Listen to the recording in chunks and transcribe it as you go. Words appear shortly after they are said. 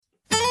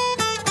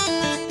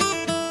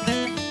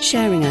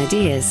sharing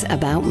ideas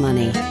about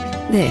money.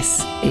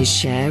 This is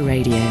Share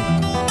Radio.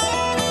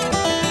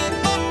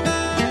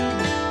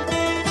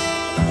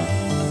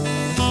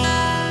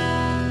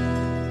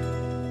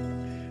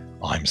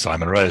 I'm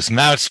Simon Rose.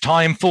 Now it's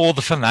time for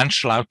the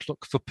financial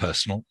outlook for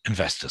personal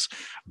investors.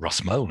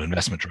 Russ Mole,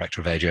 Investment Director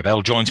of AJ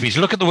Bell, joins me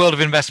to look at the world of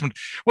investment,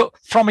 well,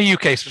 from a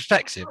UK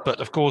perspective. But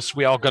of course,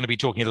 we are going to be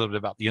talking a little bit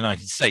about the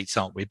United States,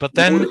 aren't we? But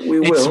then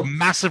it's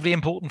massively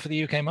important for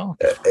the UK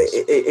market.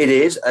 It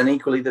is. And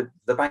equally, the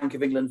Bank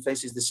of England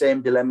faces the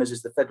same dilemmas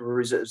as the Federal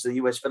Reserve, as the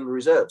US Federal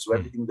Reserve. So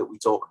everything that we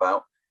talk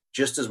about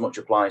just as much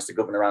applies to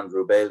Governor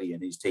Andrew Bailey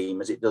and his team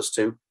as it does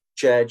to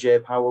Chair Jay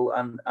Powell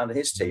and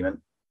his team. And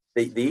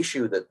the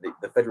issue that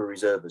the Federal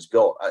Reserve has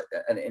got,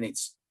 and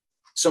it's,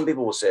 some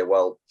people will say,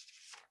 well,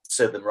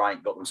 serve them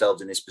right, got themselves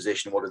in this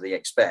position, what do they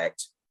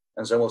expect?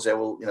 And some will say,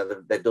 well, you know,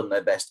 they've done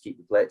their best to keep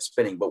the plate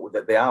spinning,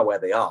 but they are where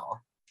they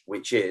are,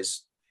 which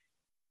is,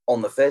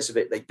 on the face of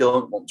it, they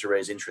don't want to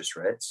raise interest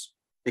rates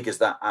because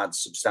that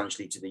adds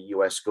substantially to the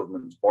US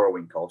government's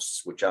borrowing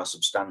costs, which are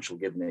substantial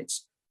given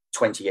its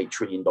 $28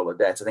 trillion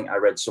debt. I think I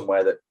read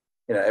somewhere that,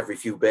 you know, every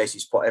few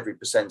basis point, every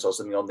percent or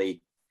something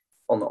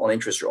on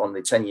interest on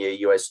the 10-year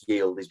US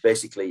yield is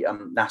basically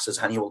NASA's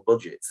annual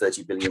budget,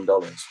 $30 billion.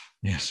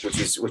 Yes,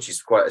 which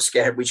is quite a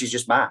scary, which is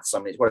just maths. I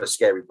mean, it's quite a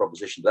scary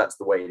proposition, but that's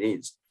the way it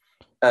is.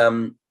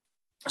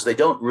 So they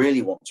don't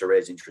really want to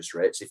raise interest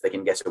rates if they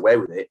can get away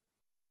with it.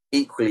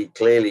 Equally,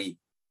 clearly,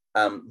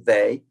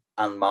 they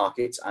and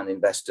markets and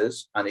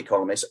investors and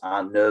economists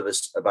are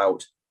nervous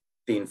about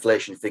the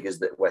inflation figures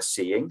that we're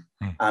seeing,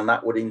 and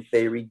that would, in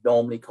theory,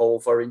 normally call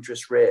for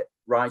interest rate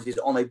rises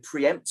on a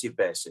preemptive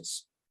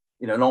basis.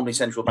 You know, normally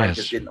central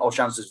bankers didn't, or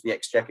chancellors of the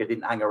Exchequer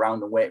didn't hang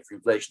around and wait for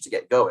inflation to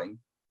get going.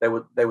 They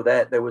were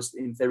there. They was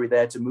in theory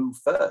there to move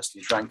first.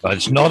 But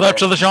it's not up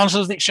to the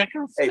chancellors of the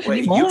Exchequer. It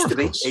used to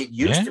be. It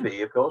used to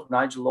be, of course.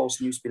 Nigel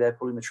Lawson used to be there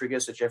pulling the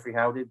trigger, so Geoffrey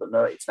Howe did. But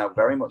no, it's now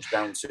very much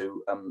down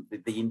to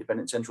the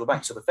independent central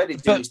bank. So the Fed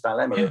is in this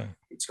dilemma. Yeah.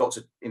 It's got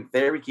to, in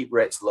theory, keep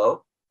rates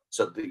low,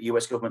 so the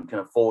US government can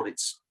afford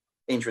its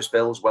interest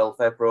bills,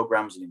 welfare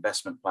programs, and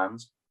investment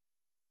plans.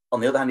 On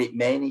the other hand, it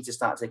may need to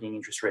start taking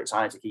interest rates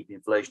higher to keep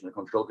inflation under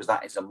control, because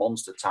that is a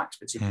monster tax,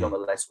 particularly on the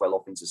less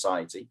well-off in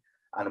society.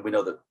 And we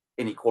know that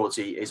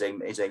inequality is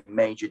a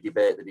major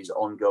debate that is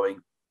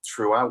ongoing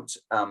throughout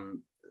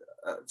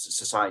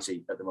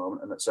society at the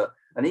moment. And that's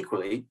and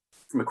equally,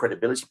 from a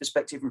credibility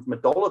perspective and from a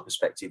dollar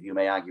perspective, you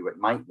may argue it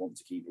might want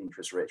to keep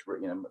interest rates,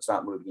 you know,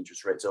 start moving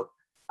interest rates up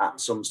at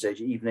some stage,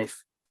 even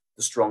if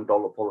the strong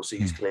dollar policy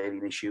is clearly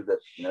an issue that,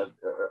 you know,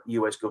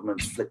 US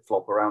governments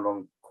flip-flop around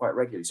on quite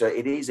regularly. So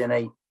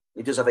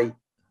it does have a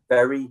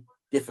very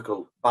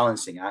difficult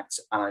balancing act,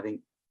 and I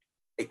think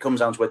it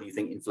comes down to whether you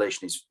think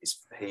inflation is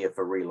here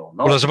for real or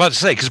not. Well, I was about to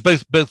say,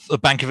 because both the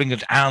Bank of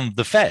England and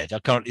the Fed are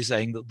currently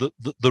saying that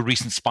the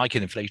recent spike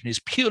in inflation is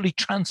purely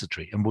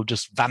transitory and will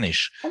just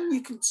vanish. And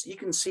you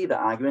can see that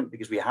argument,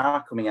 because we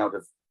are coming out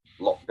of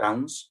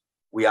lockdowns.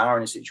 We are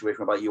in a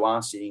situation whereby you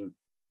are seeing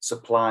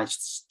supply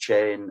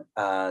chain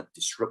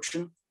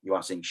disruption. You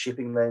are seeing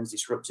shipping lanes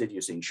disrupted.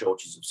 You're seeing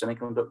shortages of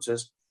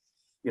semiconductors.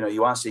 You know,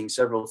 you are seeing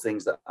several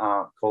things that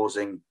are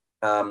causing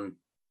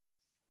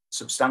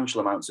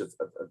substantial amounts of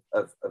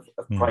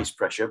price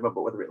pressure, but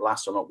whether it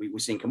lasts or not, we're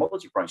seeing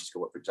commodity prices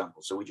go up, for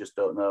example. So we just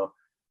don't know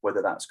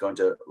whether that's going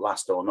to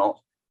last or not.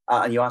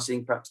 And you are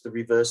seeing perhaps the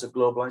reverse of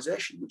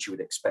globalization, which you would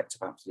expect to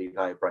perhaps lead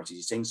higher prices.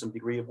 You're seeing some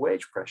degree of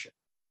wage pressure.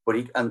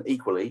 And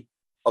equally,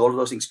 a lot of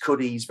those things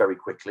could ease very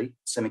quickly.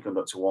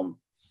 Semiconductor one,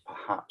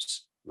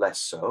 perhaps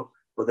less so,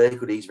 but they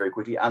could ease very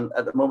quickly. And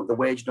at the moment, the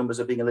wage numbers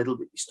are being a little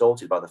bit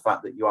distorted by the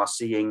fact that you are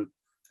seeing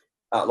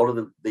a lot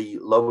of the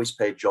lowest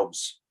paid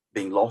jobs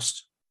being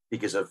lost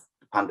because of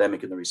the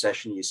pandemic and the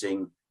recession. You're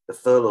seeing the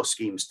furlough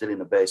scheme still in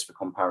the base for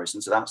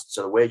comparison. So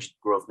the wage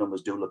growth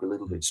numbers do look a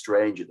little bit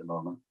strange at the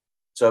moment.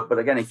 So, but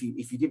again, if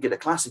you did get a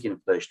classic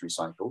inflationary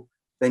cycle,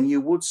 then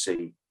you would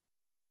see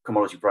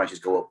commodity prices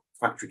go up,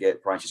 factory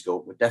gate prices go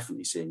up. We're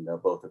definitely seeing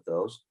both of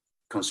those.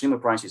 Consumer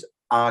prices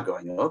are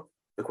going up.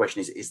 The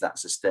question is that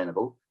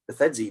sustainable? The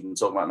Fed's even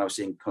talking about now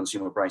seeing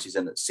consumer prices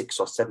in at 6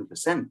 or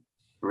 7%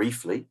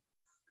 briefly.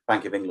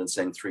 Bank of England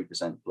saying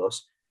 3%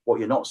 plus. What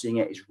you're not seeing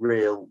yet is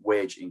real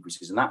wage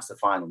increases. And that's the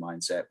final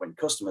mindset when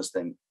consumers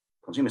think,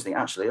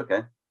 actually,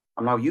 okay,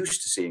 I'm now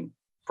used to seeing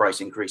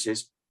price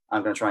increases.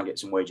 I'm going to try and get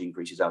some wage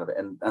increases out of it.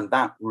 And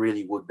that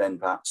really would then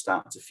perhaps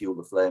start to fuel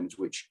the flames,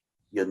 which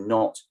you're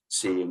not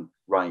seeing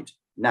right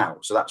now.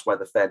 So that's why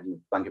the Fed and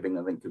the Bank of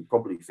England, I think, can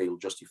probably feel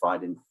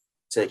justified in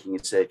taking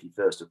a safety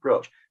first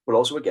approach. But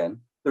also,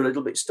 again, they're a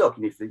little bit stuck.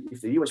 And if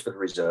the US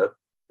Federal Reserve,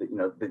 you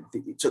know,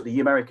 it took the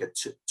America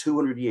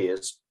 200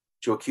 years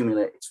to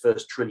accumulate its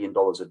first $1 trillion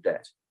of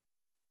debt.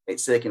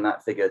 It's taking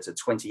that figure to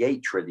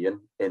 28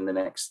 trillion in the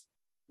next,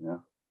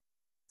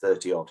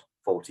 30 odd,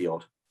 40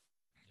 odd.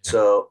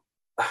 So,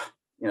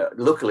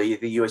 luckily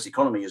the US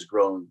economy has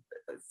grown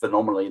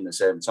phenomenally in the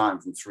same time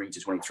from $3 to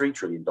 $23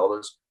 trillion,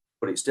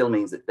 but it still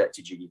means that debt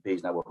to GDP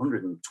is now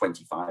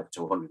 125 to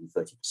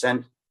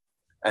 130%.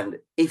 And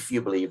if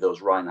you believe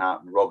those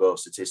Reinhardt and Rogo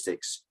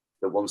statistics,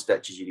 that once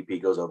debt to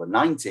GDP goes over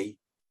 90,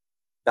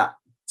 that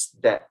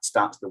debt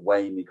starts to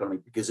weigh in the economy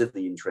because of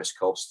the interest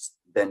costs,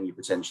 then you're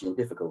potentially in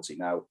difficulty.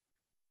 Now,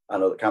 I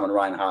know that Cameron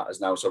Reinhart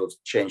has now sort of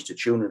changed to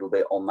tune a little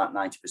bit on that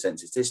 90%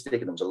 statistic,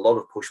 and there was a lot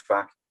of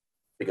pushback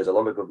because a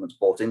lot of governments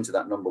bought into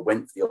that number,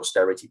 went for the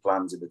austerity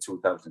plans in the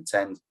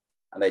 2010s,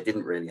 and they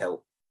didn't really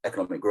help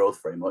economic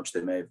growth very much.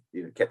 They may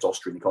have kept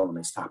Austrian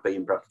economists happy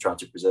and perhaps tried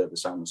to preserve the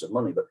soundness of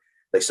money, but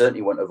they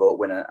certainly weren't a vote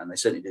winner, and they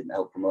certainly didn't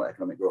help promote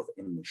economic growth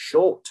in the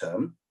short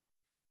term.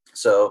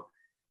 So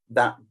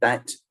that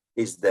debt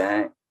is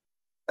there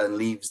and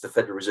leaves the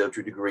Federal Reserve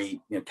to a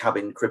degree,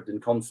 cabin, cribbed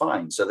and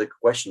confined. So the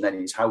question then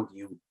is, how do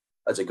you,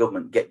 as a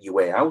government, get your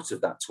way out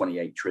of that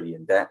 28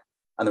 trillion debt?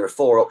 And there are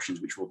 4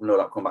 options, which we'll no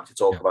doubt come back to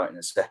talk about in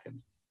a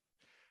second.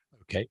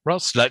 Okay,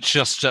 Ross, let's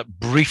just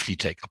briefly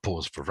take a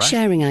pause for that.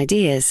 Sharing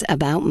ideas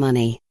about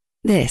money.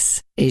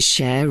 This is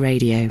Share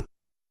Radio.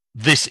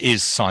 This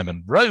is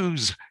Simon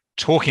Rose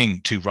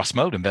talking to Russ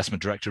Mould,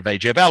 Investment Director of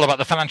AJ Bell, about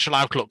the financial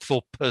outlook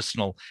for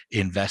personal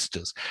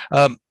investors.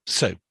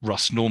 So,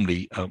 Russ,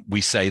 normally we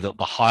say that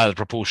the higher the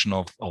proportion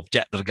of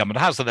debt that a government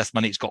has, the less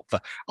money it's got for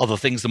other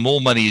things, the more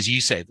money, as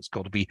you say, that's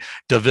got to be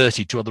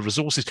diverted to other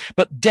resources.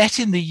 But debt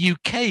in the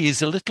UK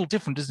is a little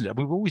different, isn't it?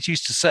 We've always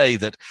used to say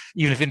that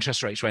even if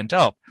interest rates went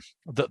up,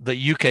 that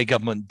the UK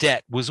government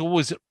debt was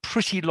always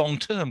pretty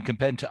long-term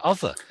compared to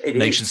other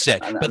nations'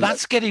 debt. But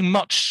that's getting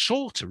much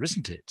shorter,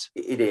 isn't it?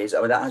 It is.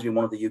 I mean, that has been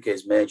one of the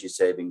UK's major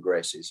saving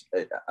graces,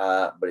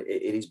 but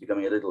it is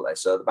becoming a little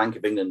less. So the Bank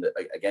of England,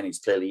 again, is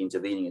clearly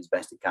intervening as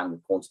best it can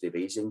with quantitative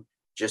easing,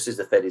 just as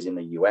the Fed is in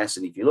the US.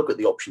 And if you look at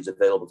the options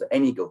available to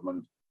any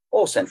government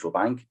or central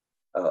bank,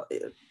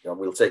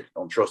 we'll take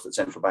on trust that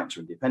central banks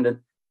are independent.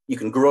 You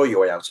can grow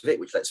your way out of it,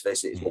 which, let's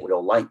face it, is what we'd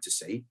all like to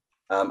see.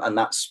 And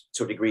that's,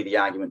 to a degree, the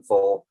argument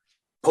for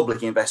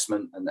public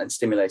investment and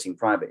stimulating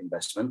private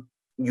investment.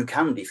 You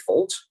can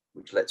default,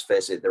 which, let's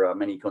face it, there are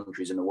many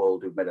countries in the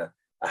world who've made a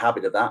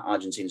habit of that.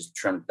 Argentina's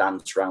trying to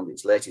dance around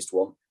its latest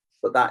one.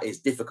 But that is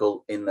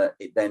difficult in that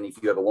then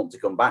if you ever want to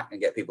come back and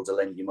get people to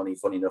lend you money,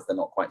 funny enough, they're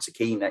not quite so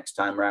keen next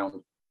time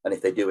round. And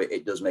if they do it,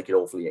 it does make it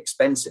awfully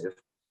expensive.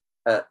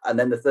 And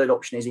then the third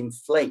option is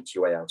inflate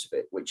your way out of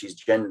it, which is,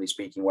 generally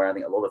speaking, where I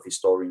think a lot of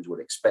historians would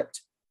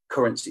expect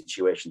current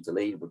situation to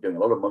lead. We're doing a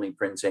lot of money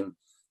printing.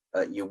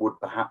 You would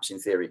perhaps, in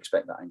theory,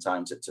 expect that in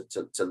time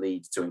to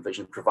lead to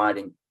inflation,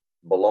 providing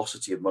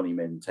velocity of money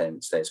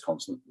stays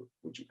constant,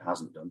 which it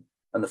hasn't done.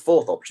 And the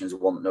fourth option is the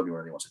one that nobody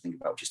really wants to think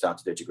about, which is start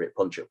to do a great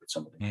punch up with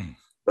somebody.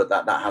 But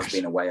that has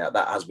been a way out.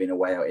 That has been a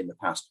way out in the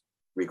past,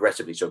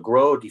 regrettably. So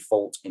grow,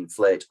 default,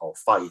 inflate, or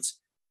fight.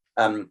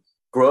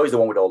 Grow is the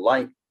one we'd all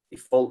like.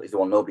 Default is the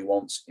one nobody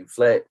wants.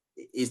 Inflate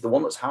is the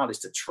one that's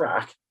hardest to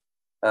track,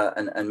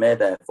 and may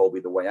therefore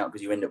be the way out,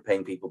 because you end up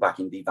paying people back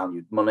in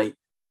devalued money,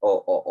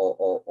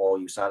 or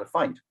you start a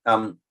fight.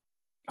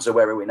 So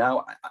where are we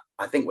now?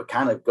 I think we're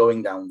kind of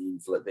going down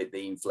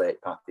the inflate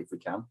path if we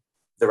can.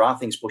 There are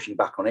things pushing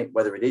back on it,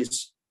 whether it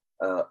is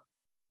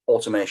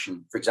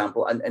automation, for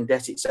example, and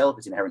debt itself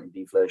is inherently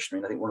deflationary.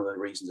 And I think one of the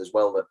reasons as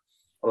well that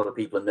a lot of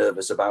people are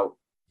nervous about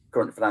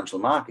current financial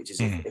markets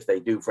is if they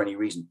do, for any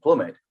reason,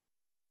 plummet,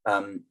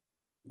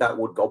 that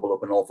would gobble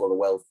up an awful lot of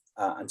wealth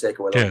and take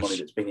away a lot of money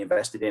that's been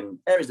invested in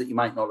areas that you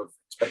might not have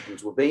expected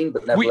to have been.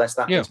 But nevertheless,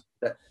 is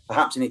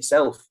perhaps in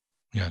itself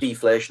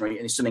deflationary,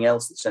 and it's something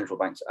else that central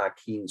banks are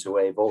keen to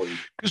avoid.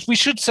 Because we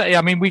should say,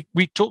 I mean,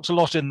 we talked a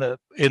lot in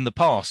the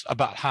past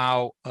about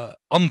how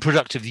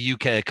unproductive the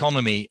UK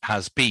economy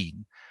has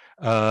been,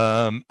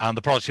 and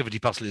the productivity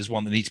puzzle is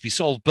one that needs to be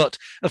solved. But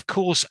of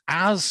course,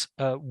 as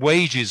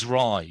wages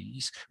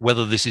rise,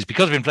 whether this is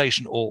because of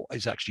inflation or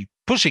is actually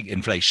pushing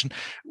inflation,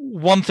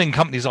 one thing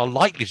companies are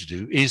likely to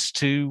do is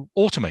to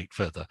automate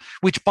further,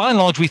 which by and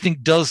large we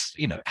think does,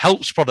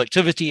 helps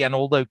productivity, and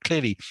although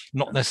clearly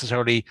not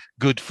necessarily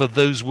good for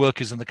those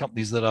workers and the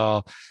companies that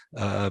are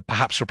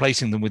perhaps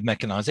replacing them with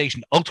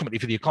mechanization, ultimately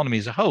for the economy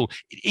as a whole,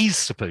 it is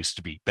supposed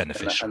to be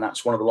beneficial. And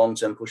that's one of the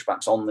long-term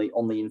pushbacks on the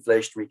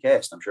inflationary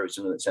case. I'm sure it's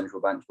something that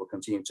central banks will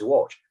continue to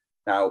watch.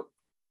 Now,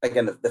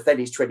 again, the Fed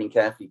is treading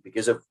carefully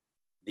because of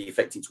the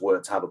effect its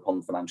words have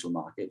upon financial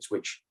markets,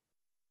 which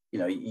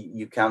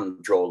you can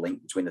draw a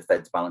link between the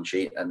Fed's balance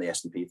sheet and the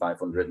S&P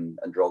 500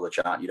 and draw the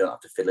chart. You don't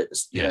have to fiddle it.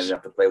 You don't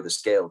have to play with the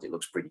scales. It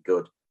looks pretty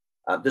good.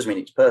 Doesn't mean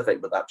it's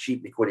perfect, but that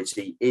cheap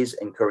liquidity is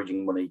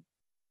encouraging money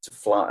to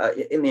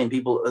fly. In the end,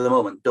 people at the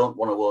moment don't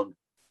want to own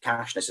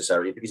cash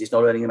necessarily because it's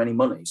not earning them any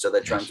money. So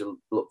they're trying to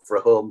look for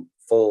a home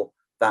for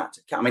that.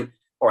 I mean,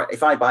 all right,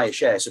 if I buy a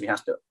share,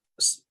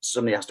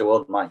 somebody has to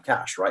own my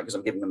cash, right? Because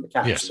I'm giving them the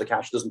cash. So the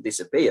cash doesn't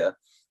disappear.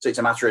 So it's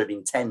a matter of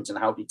intent and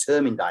how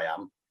determined I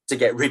am to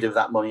get rid of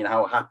that money and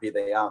how happy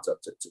they are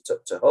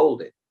to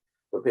hold it.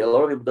 But a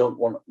lot of people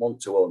don't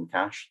want to own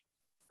cash.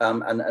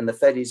 And the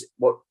Fed is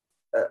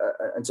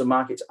and so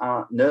markets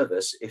are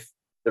nervous if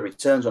the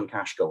returns on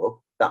cash go up.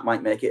 That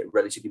might make it a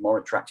relatively more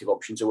attractive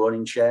option to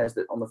owning shares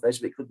that on the face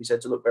of it could be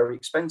said to look very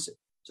expensive.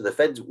 So the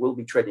Fed will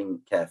be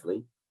treading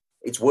carefully.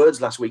 Its words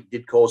last week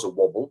did cause a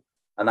wobble,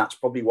 and that's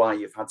probably why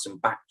you've had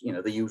some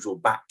the usual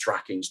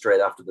backtracking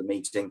straight after the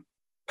meeting.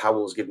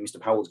 Mr.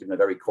 Powell's given a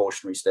very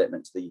cautionary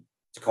statement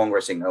to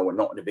Congress saying, no, we're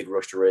not in a big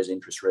rush to raise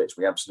interest rates.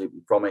 We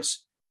absolutely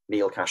promise.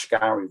 Neil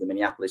Kashkari of the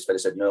Minneapolis Fed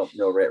said, no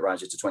rate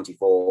rises to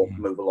 24,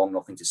 move along,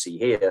 nothing to see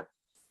here.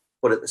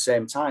 But at the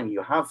same time,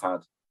 you have had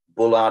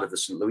Bullard of the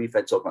St. Louis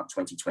Fed talking about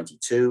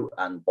 2022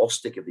 and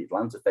Bostic of the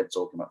Atlanta Fed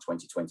talking about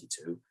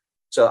 2022.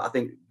 So I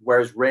think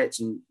whereas rates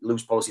and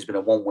loose policy has been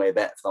a one-way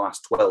bet for the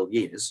last 12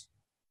 years,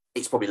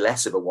 it's probably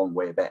less of a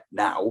one-way bet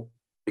now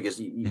because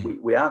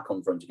we are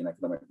confronting an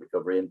economic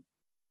recovery, and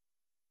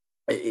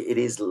it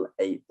is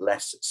a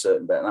less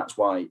certain bet. And that's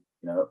why,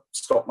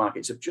 stock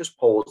markets have just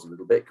paused a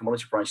little bit.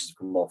 Commodity prices have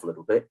come off a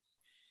little bit.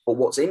 But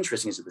what's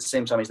interesting is at the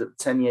same time is that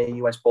the 10-year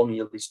US bond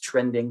yield is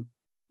trending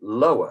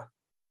lower.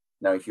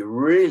 Now, if you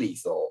really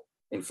thought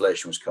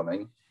inflation was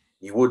coming,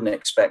 you wouldn't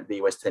expect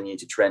the US 10-year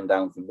to trend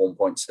down from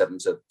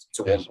 1.7 to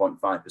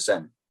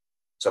 1.5%.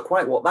 So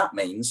quite what that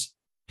means,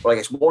 well, I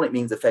guess one, it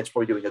means the Fed's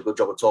probably doing a good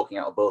job of talking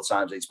out of both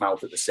sides of its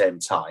mouth at the same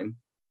time.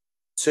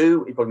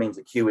 Two, it probably means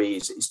that QE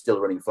is still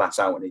running flat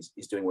out and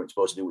is doing what it's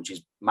supposed to do, which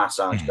is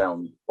massage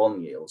down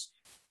bond yields.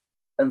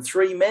 And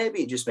three,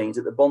 maybe it just means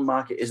that the bond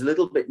market is a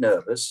little bit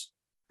nervous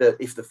that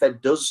if the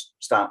Fed does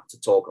start to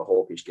talk a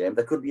hawkish game,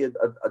 there could be a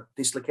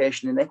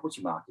dislocation in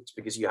equity markets,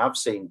 because you have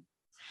seen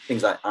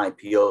things like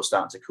IPO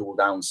start to cool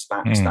down,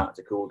 SPACs start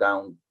to cool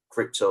down,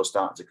 crypto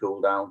start to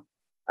cool down.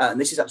 And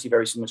this is actually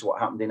very similar to what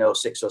happened in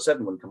 06,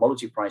 07 when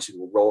commodity prices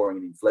were roaring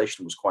and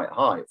inflation was quite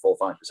high at 4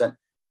 or 5%.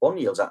 Bond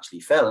yields actually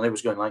fell, and it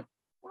was going like,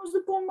 what does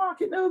the bond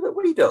market know that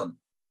we done?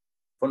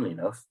 Funnily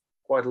enough,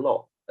 quite a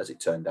lot, as it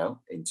turned out,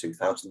 in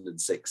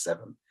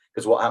 2006-07.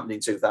 Because what happened in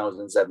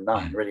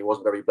 2007-09 really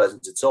wasn't very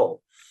pleasant at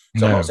all.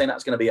 So I'm not saying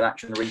that's going to be an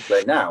action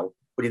replay now,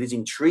 but it is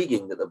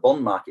intriguing that the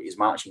bond market is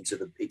marching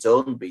to its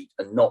own beat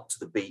and not to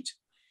the beat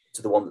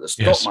to the one that the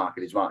stock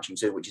market is marching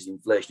to, which is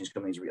inflation is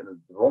coming. The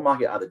bond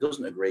market either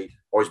doesn't agree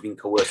or is being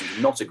coerced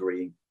into not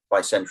agreeing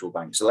by central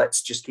banks. So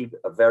let's just keep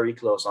a very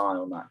close eye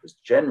on that, because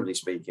generally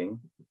speaking,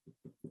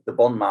 the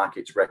bond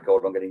market's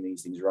record on getting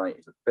these things right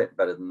is a bit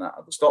better than that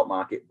of the stock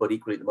market. But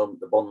equally, at the moment,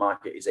 the bond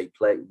market is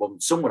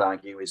some would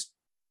argue is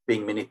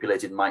being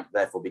manipulated and might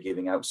therefore be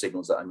giving out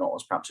signals that are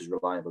not perhaps as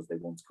reliable as they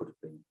once could have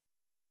been.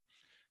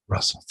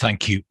 Russ,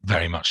 thank you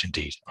very much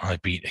indeed.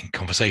 I've been in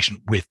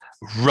conversation with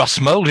Russ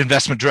Mould,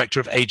 Investment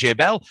Director of AJ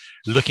Bell,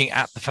 looking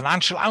at the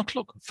financial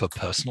outlook for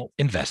personal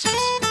investors.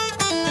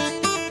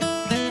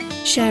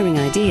 Sharing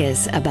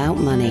ideas about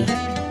money.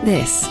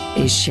 This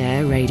is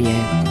Share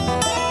Radio.